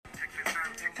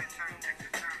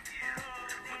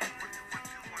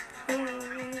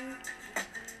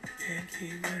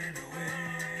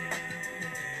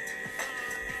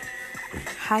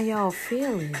How y'all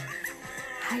feeling?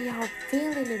 How y'all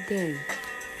feeling today?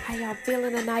 How y'all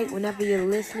feeling tonight whenever you're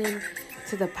listening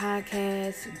to the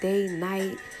podcast, day,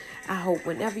 night? I hope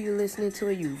whenever you're listening to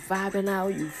it, you vibing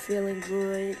out, you feeling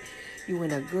good, you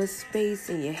in a good space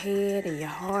in your head and your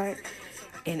heart,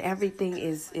 and everything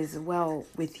is well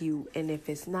with you. And if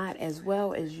it's not as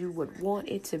well as you would want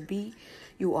it to be,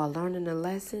 you are learning the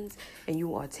lessons and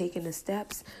you are taking the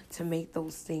steps to make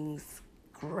those things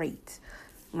great.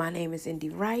 My name is Indy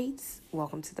Wrights.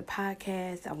 Welcome to the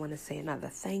podcast. I want to say another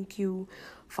thank you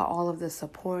for all of the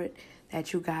support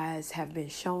that you guys have been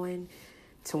showing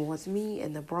towards me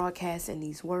and the broadcast and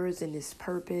these words and this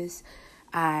purpose.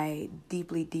 I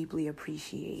deeply, deeply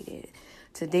appreciate it.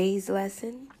 Today's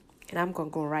lesson, and I'm going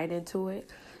to go right into it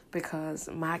because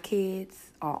my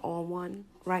kids are on one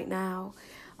right now.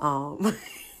 Mama.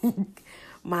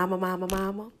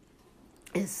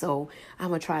 And so I'm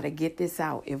going to try to get this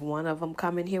out. If one of them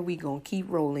come in here, we going to keep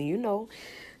rolling. You know,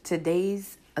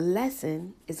 today's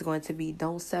lesson is going to be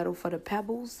don't settle for the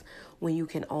pebbles when you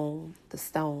can own the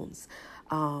stones.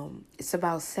 It's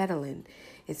about settling.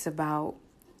 It's about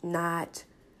not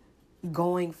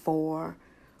going for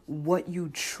what you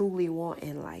truly want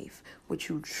in life, what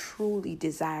you truly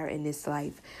desire in this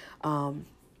life.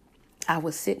 I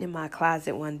was sitting in my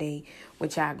closet one day,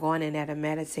 which I go in there to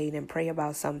meditate and pray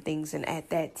about some things. And at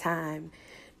that time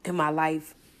in my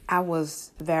life, I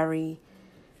was very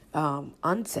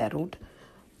unsettled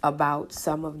about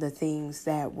some of the things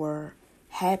that were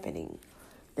happening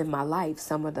in my life,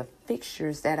 some of the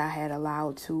fixtures that I had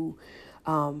allowed to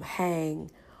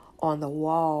hang on the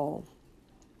wall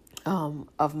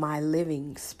of my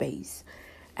living space.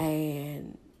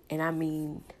 And I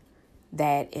mean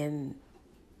that in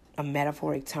a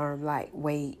metaphoric term, like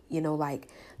the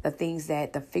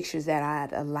fixtures that I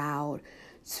had allowed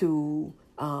to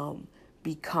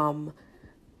become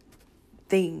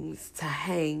things to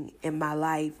hang in my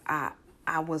life, I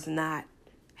was not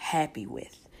happy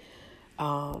with.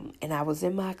 And I was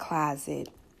in my closet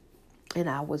and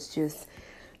I was just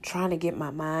trying to get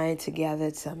my mind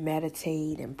together to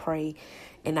meditate and pray,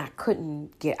 and I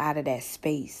couldn't get out of that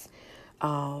space.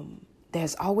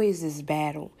 There's always this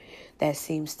battle that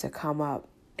seems to come up,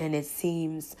 and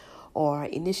initially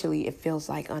it feels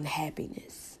like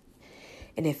unhappiness,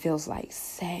 and it feels like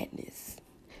sadness,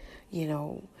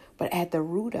 but at the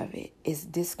root of it is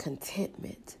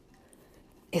discontentment.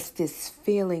 It's this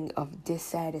feeling of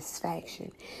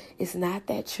dissatisfaction. It's not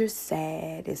that you're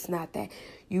sad. It's not that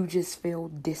you just feel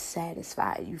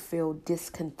dissatisfied. You feel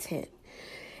discontent.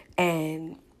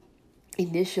 And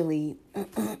initially,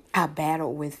 I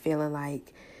battled with feeling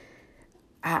like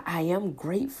I am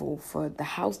grateful for the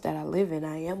house that I live in.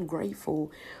 I am grateful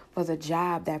for the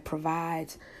job that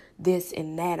provides this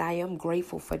and that. I am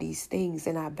grateful for these things.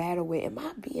 And I battle with, am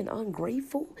I being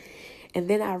ungrateful? And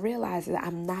then I realized that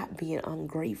I'm not being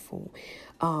ungrateful.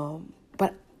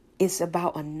 But it's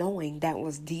about a knowing that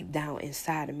was deep down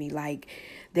inside of me. Like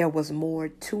there was more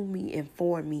to me and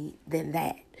for me than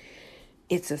that.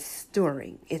 It's a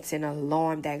stirring. It's an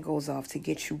alarm that goes off to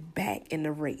get you back in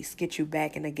the race, get you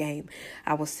back in the game.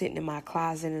 I was sitting in my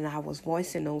closet and I was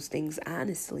voicing those things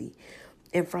honestly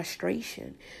in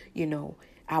frustration.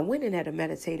 I went in there to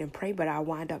meditate and pray, but I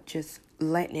wound up just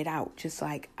letting it out. Just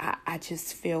like I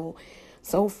just feel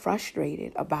so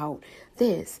frustrated about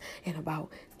this and about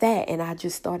that. And I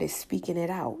just started speaking it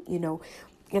out,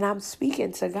 and I'm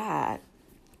speaking to God,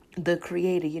 the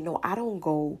creator. I don't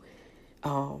go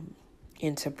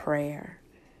into prayer,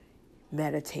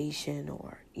 meditation,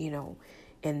 or,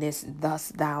 and this, thus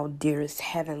thou dearest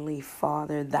heavenly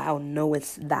Father, thou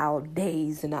knowest thou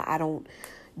days. And I don't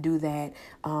do that.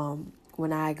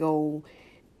 When I go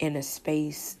in a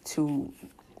space to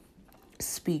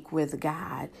speak with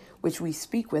God, which we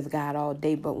speak with God all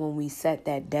day, but when we set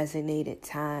that designated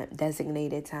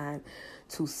time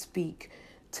to speak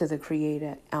to the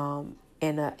creator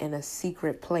in a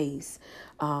secret place,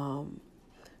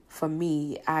 for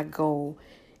me, I go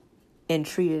and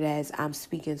treat it as I'm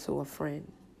speaking to a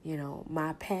friend,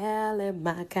 my pal and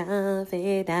my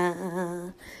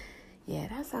confidant. Yeah,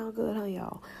 that sounds good, huh,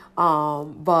 y'all?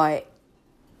 But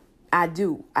I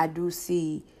do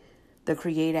see the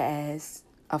creator as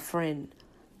a friend.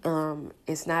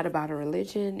 It's not about a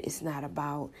religion. It's not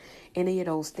about any of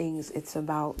those things. It's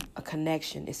about a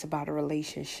connection. It's about a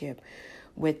relationship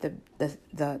with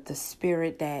the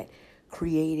spirit that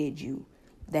created you,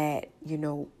 that,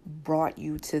 brought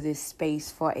you to this space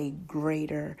for a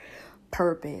greater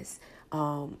purpose,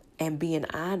 and being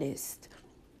honest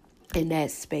in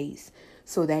that space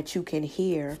so that you can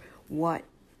hear what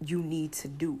you need to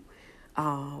do.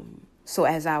 So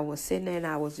as I was sitting there and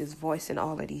I was just voicing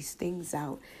all of these things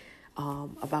out,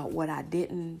 about what I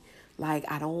didn't like,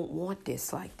 I don't want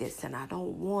this like this, and I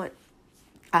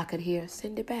could hear,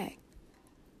 send it back.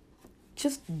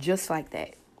 Just like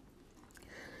that.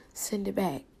 Send it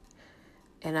back.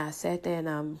 And I sat there and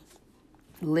I'm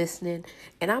listening,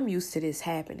 and I'm used to this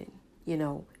happening,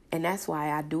 and that's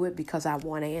why I do it, because I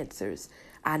want answers.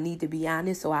 I need to be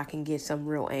honest so I can get some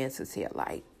real answers here,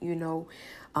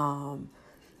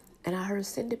 and I heard,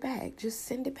 send it back. Just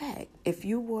send it back. If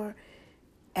you were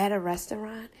at a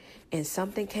restaurant and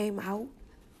something came out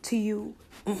to you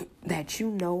that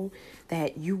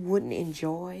that you wouldn't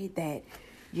enjoy, that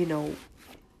you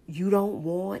don't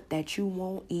want, that you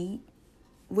won't eat,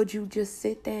 would you just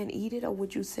sit there and eat it, or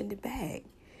would you send it back?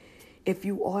 If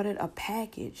you ordered a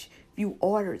package, if you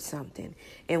ordered something,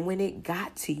 and when it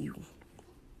got to you,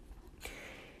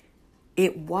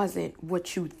 it wasn't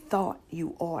what you thought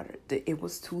you ordered. It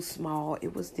was too small.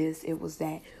 It was this. It was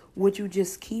that. Would you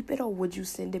just keep it, or would you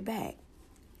send it back?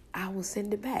 I will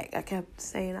send it back. I kept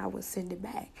saying I would send it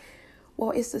back.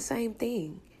 Well, it's the same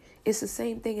thing. It's the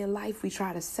same thing in life. We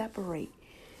try to separate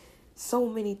so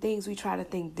many things. We try to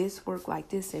think this work like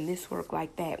this and this work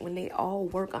like that, when they all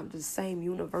work under the same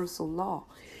universal law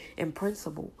and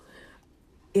principle.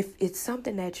 If it's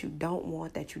something that you don't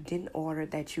want, that you didn't order,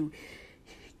 that you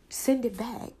send it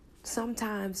back.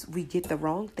 Sometimes we get the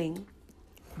wrong thing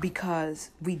because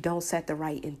we don't set the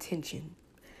right intention.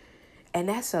 And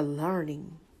that's a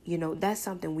learning, that's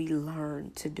something we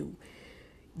learn to do.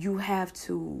 You have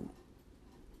to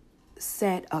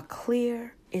set a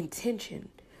clear intention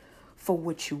for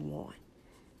what you want,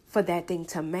 for that thing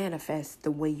to manifest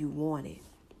the way you want it.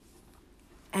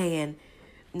 And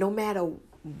no matter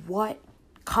what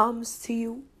comes to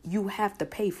you, you have to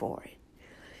pay for it.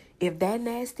 If that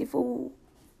nasty food,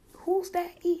 who's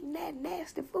that eating that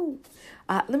nasty food?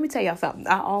 Let me tell y'all something.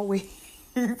 I always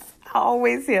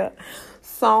hear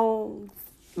songs,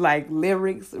 like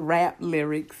lyrics, rap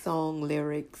lyrics, song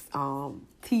lyrics,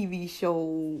 TV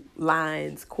show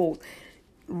lines, quotes,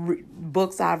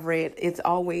 books I've read. It's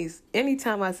always,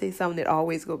 anytime I say something, it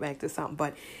always go back to something.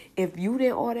 But if you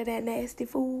didn't order that nasty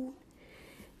food,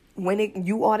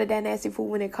 you order that nasty food,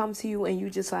 when it comes to you and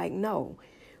you just like, no,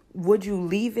 would you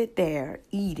leave it there,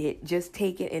 eat it, just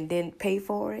take it and then pay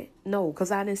for it? No, because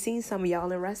I done seen some of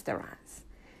y'all in restaurants.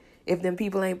 If them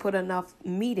people ain't put enough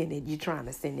meat in it, you're trying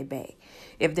to send it back.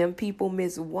 If them people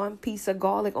miss one piece of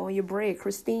garlic on your bread,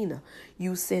 Christina,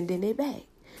 you sending it back.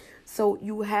 So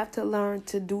you have to learn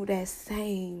to do that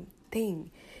same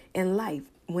thing in life.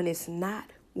 When it's not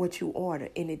what you order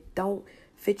and it don't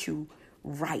fit you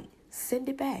right, send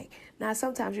it back. Now,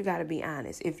 sometimes you got to be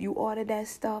honest. If you order that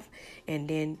stuff and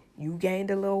then you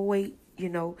gained a little weight,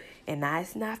 and now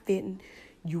it's not fitting,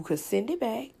 you could send it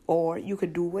back, or you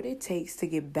could do what it takes to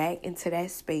get back into that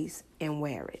space and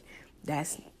wear it.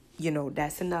 That's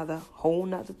another whole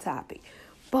nother topic.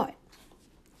 But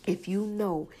if you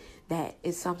know that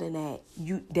it's something that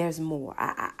there's more,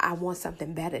 I want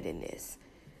something better than this,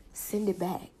 send it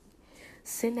back.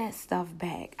 Send that stuff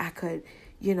back. I could,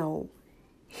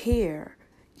 hear,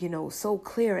 so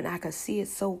clear, and I could see it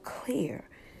so clear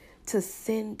to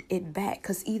send it back.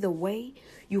 Because either way,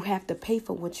 you have to pay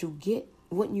for what you get.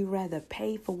 Wouldn't you rather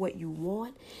pay for what you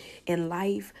want? In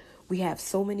life, we have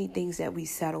so many things that we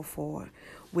settle for,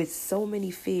 with so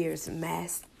many fears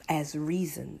masked as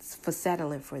reasons for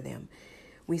settling for them.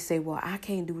 We say, well, I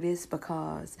can't do this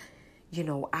because,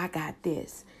 I got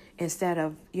this. Instead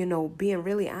of, being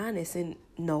really honest and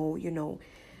no,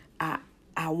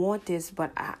 I want this,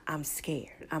 but I'm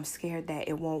scared. I'm scared that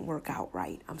it won't work out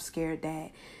right. I'm scared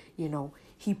that,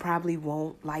 he probably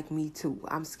won't like me too.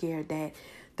 I'm scared that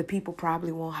the people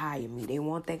probably won't hire me. They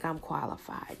won't think I'm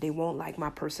qualified. They won't like my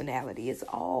personality. It's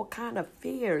all kind of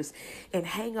fears and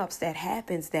hang-ups that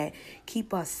happens that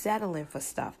keep us settling for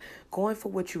stuff. Going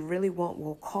for what you really want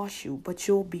will cost you, but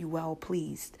you'll be well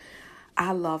pleased.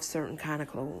 I love certain kind of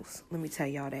clothes. Let me tell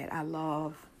y'all that. I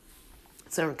love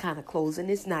certain kind of clothes, and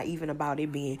it's not even about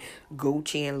it being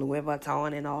Gucci and Louis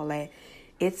Vuitton and all that.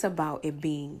 It's about it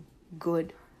being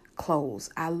good clothes.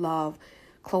 I love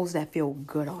clothes that feel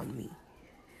good on me.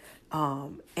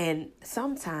 And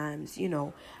sometimes,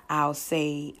 I'll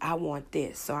say I want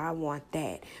this or I want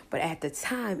that, but at the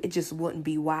time it just wouldn't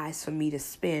be wise for me to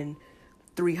spend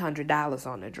 $300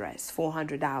 on a dress,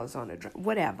 $400 on a dress,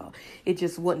 whatever. It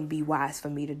just wouldn't be wise for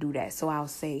me to do that. So I'll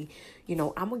say, I'm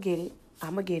going to get it.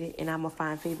 I'm going to get it, and I'm going to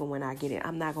find favor when I get it.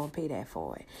 I'm not going to pay that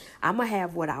for it. I'm going to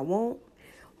have what I want,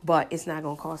 but it's not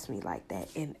going to cost me like that.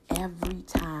 And every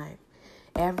time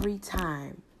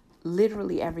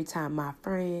literally every time, my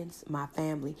friends, my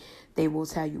family, they will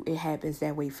tell you it happens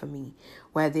that way for me.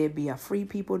 Whether it be a Free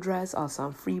People dress or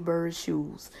some Free Bird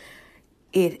shoes,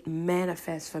 it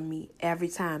manifests for me every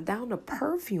time. Down to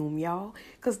perfume, y'all.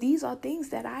 Because these are things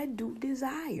that I do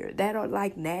desire, that are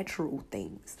like natural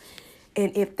things.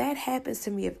 And if that happens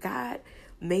to me, if God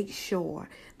makes sure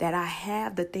that I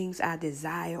have the things I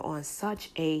desire on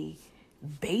such a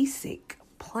basic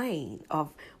plane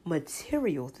of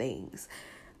material things,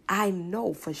 I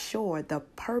know for sure the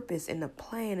purpose and the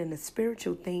plan and the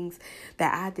spiritual things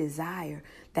that I desire,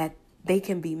 that they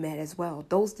can be met as well.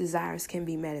 Those desires can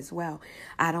be met as well.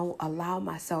 I don't allow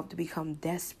myself to become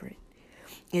desperate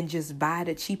and just buy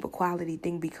the cheaper quality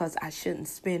thing because I shouldn't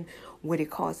spend what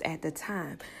it costs at the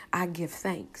time. I give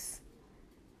thanks.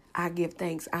 I'm going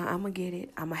to get it.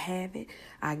 I'm going to have it.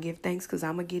 I give thanks because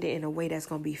I'm going to get it in a way that's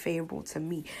going to be favorable to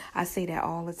me. I say that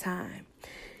all the time.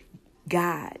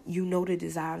 God, you know the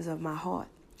desires of my heart.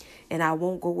 And I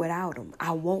won't go without them.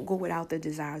 I won't go without the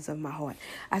desires of my heart.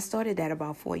 I started that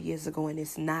about 4 years ago, and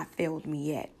it's not failed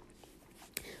me yet.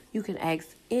 You can ask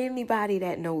anybody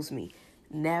that knows me.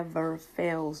 Never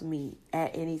fails me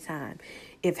at any time.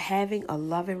 If having a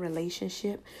loving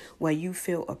relationship where you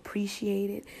feel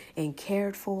appreciated and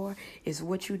cared for is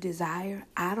what you desire,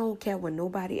 I don't care what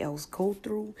nobody else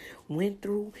went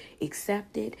through,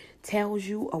 accepted, tells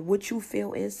you, or what you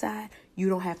feel inside. You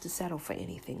don't have to settle for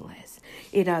anything less.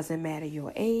 It doesn't matter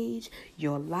your age,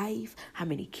 your life, how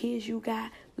many kids you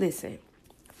got. Listen,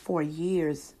 for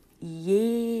years,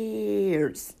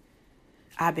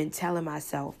 I've been telling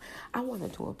myself, I want to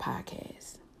do a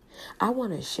podcast. I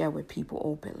want to share with people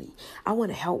openly. I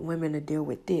want to help women to deal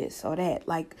with this or that,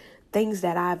 like things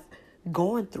that I've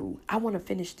gone through. I want to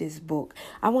finish this book.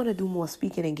 I want to do more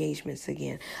speaking engagements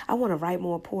again. I want to write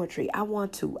more poetry. I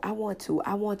want to.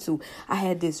 I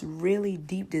had this really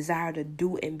deep desire to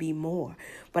do and be more,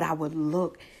 but I would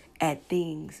look at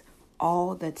things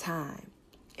all the time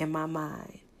in my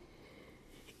mind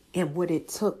and what it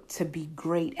took to be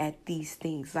great at these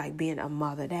things, like being a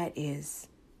mother. That is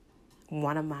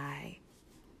one of my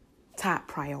top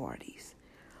priorities,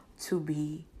 to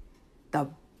be the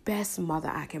best mother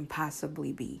I can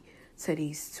possibly be to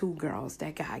these 2 girls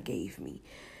that God gave me.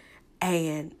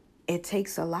 And it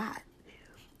takes a lot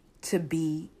to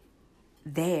be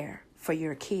there for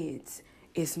your kids.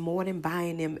 It's more than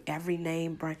buying them every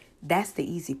name brand. That's the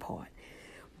easy part.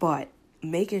 But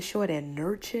making sure they're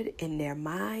nurtured in their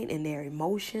mind and their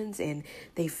emotions, and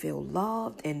they feel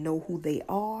loved and know who they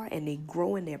are, and they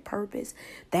grow in their purpose,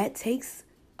 that takes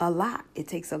a lot. It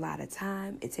takes a lot of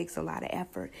time. It takes a lot of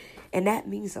effort. And that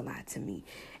means a lot to me.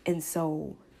 And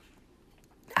so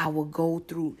I will go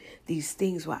through these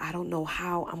things where I don't know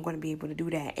how I'm going to be able to do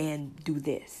that and do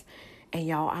this. And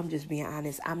y'all, I'm just being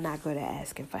honest. I'm not good at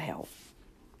asking for help.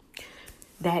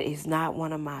 That is not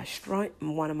one of my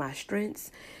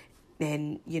strengths.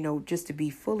 And, just to be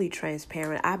fully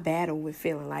transparent, I battle with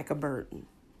feeling like a burden.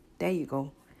 There you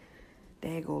go.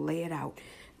 Lay it out.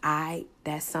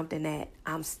 That's something that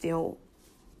I'm still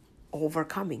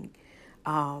overcoming.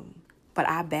 But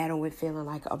I battle with feeling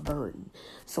like a burden.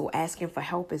 So asking for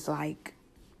help is like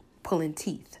pulling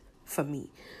teeth for me.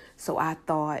 So I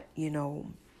thought,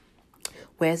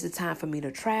 where's the time for me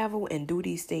to travel and do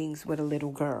these things with a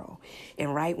little girl?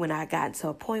 And right when I got to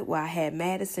a point where I had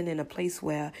Madison in a place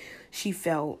where she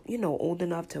felt, old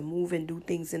enough to move and do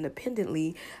things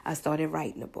independently, I started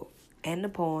writing the book and the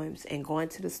poems and going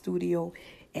to the studio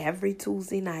every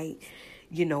Tuesday night,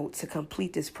 to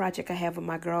complete this project I have with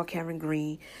my girl, Karen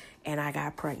Green. And I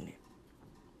got pregnant.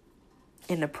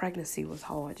 And the pregnancy was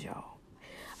hard, y'all.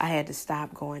 I had to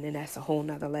stop going, and that's a whole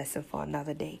nother lesson for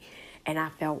another day. And I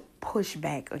felt pushed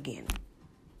back again.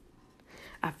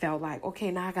 I felt like, okay,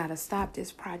 now I got to stop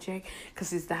this project because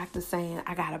this doctor's saying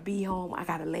I got to be home. I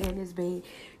got to lay in this bed,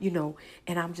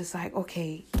 And I'm just like,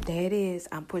 okay, there it is.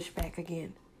 I'm pushed back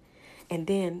again. And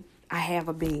then I have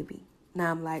a baby. Now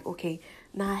I'm like, okay,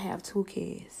 now I have 2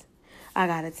 kids. I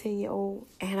got a 10-year-old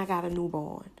and I got a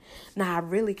newborn. Now I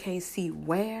really can't see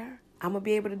where I'm going to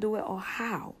be able to do it or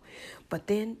how. But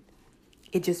then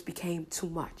it just became too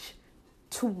much.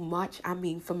 Too much,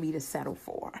 for me to settle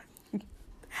for.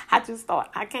 I just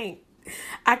thought I can't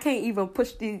even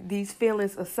push these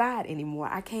feelings aside anymore.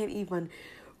 I can't even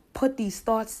put these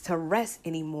thoughts to rest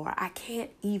anymore. I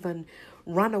can't even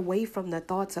run away from the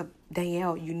thoughts of,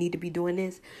 Danielle, you need to be doing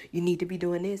this. You need to be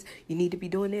doing this. You need to be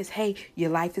doing this. Hey, your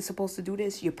life is supposed to do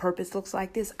this. Your purpose looks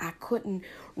like this. I couldn't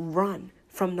run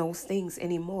from those things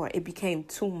anymore. It became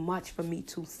too much for me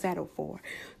to settle for.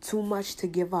 Too much to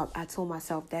give up. I told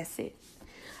myself, that's it.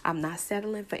 I'm not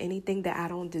settling for anything that I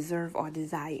don't deserve or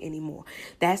desire anymore.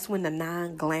 That's when the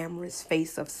non-glamorous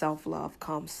face of self-love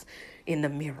comes in the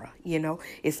mirror.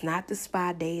 It's not the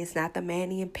spa day. It's not the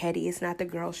mani and pedi. It's not the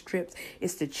girl strips.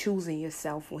 It's the choosing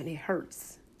yourself when it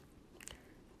hurts.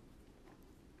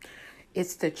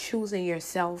 It's the choosing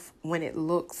yourself when it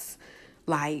looks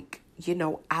like,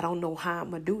 I don't know how I'm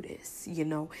going to do this.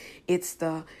 It's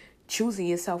the choosing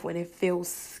yourself when it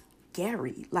feels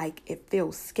scary. Like it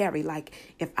feels scary. Like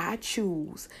if I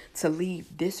choose to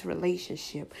leave this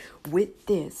relationship with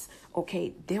this,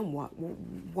 okay, then what?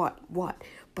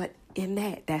 But in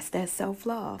that's that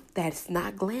self-love. That's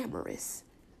not glamorous.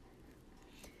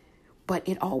 But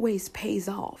it always pays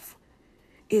off.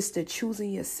 It's the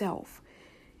choosing yourself.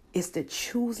 It's the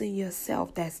choosing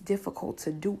yourself that's difficult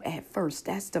to do at first.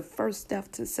 That's the first step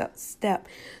to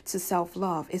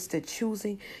self-love. It's the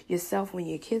choosing yourself when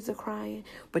your kids are crying,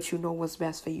 but you know what's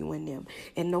best for you and them.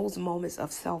 In those moments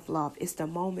of self-love, it's the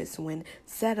moments when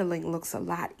settling looks a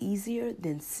lot easier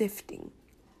than sifting.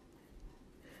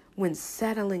 When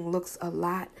settling looks a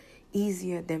lot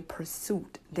easier than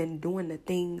pursuit, than doing the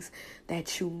things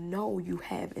that you know you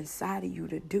have inside of you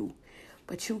to do.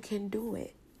 But you can do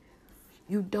it.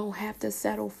 You don't have to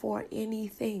settle for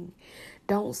anything.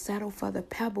 Don't settle for the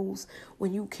pebbles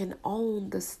when you can own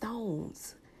the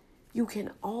stones. You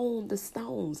can own the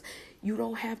stones. You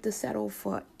don't have to settle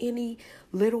for any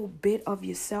little bit of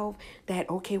yourself that,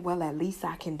 okay, well, at least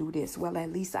I can do this. Well,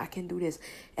 at least I can do this.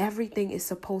 Everything is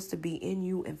supposed to be in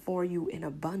you and for you in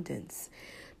abundance.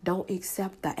 Don't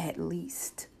accept the at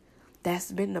least.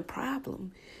 That's been the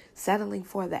problem. Settling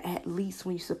for the at least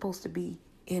when you're supposed to be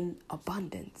in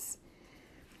abundance.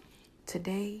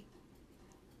 Today,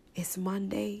 it's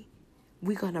Monday.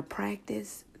 We're going to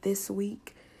practice this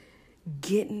week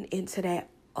getting into that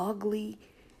ugly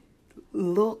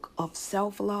look of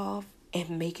self-love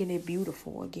and making it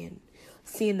beautiful again.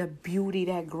 Seeing the beauty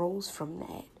that grows from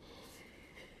that.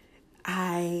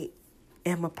 I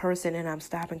am a person, and I'm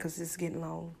stopping because it's getting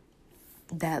long,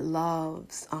 that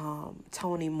loves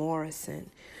Toni Morrison.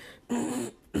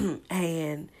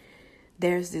 And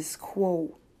there's this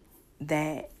quote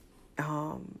that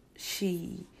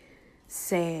she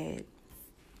said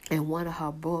in one of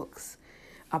her books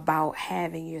about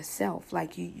having yourself.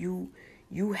 Like you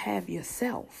have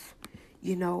yourself,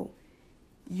 you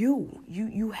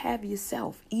have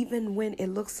yourself, even when it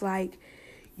looks like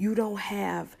you don't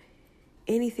have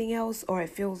anything else, or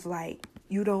it feels like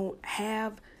you don't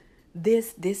have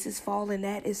this is falling,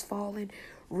 that is falling.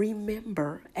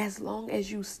 Remember, as long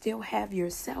as you still have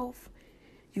yourself,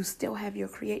 you still have your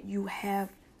you have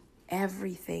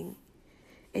everything,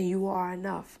 and you are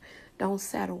enough. Don't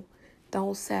settle.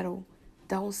 Don't settle.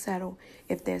 Don't settle.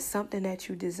 If there's something that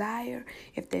you desire,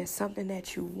 if there's something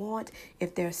that you want,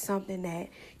 if there's something that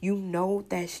you know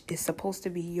that is supposed to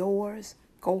be yours,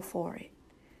 go for it.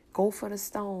 Go for the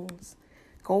stones.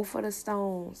 Go for the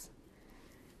stones.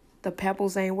 The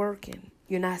pebbles ain't working.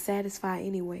 You're not satisfied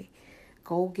anyway.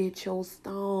 Go get your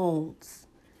stones.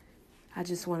 I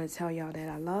just want to tell y'all that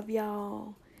I love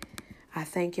y'all. I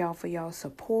thank y'all for y'all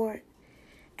support,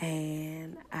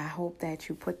 and I hope that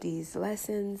you put these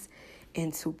lessons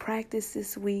into practice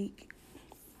this week,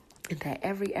 and that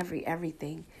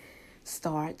everything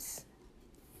starts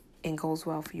and goes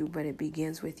well for you, but it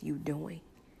begins with you doing.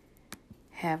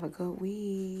 Have a good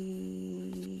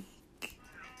week.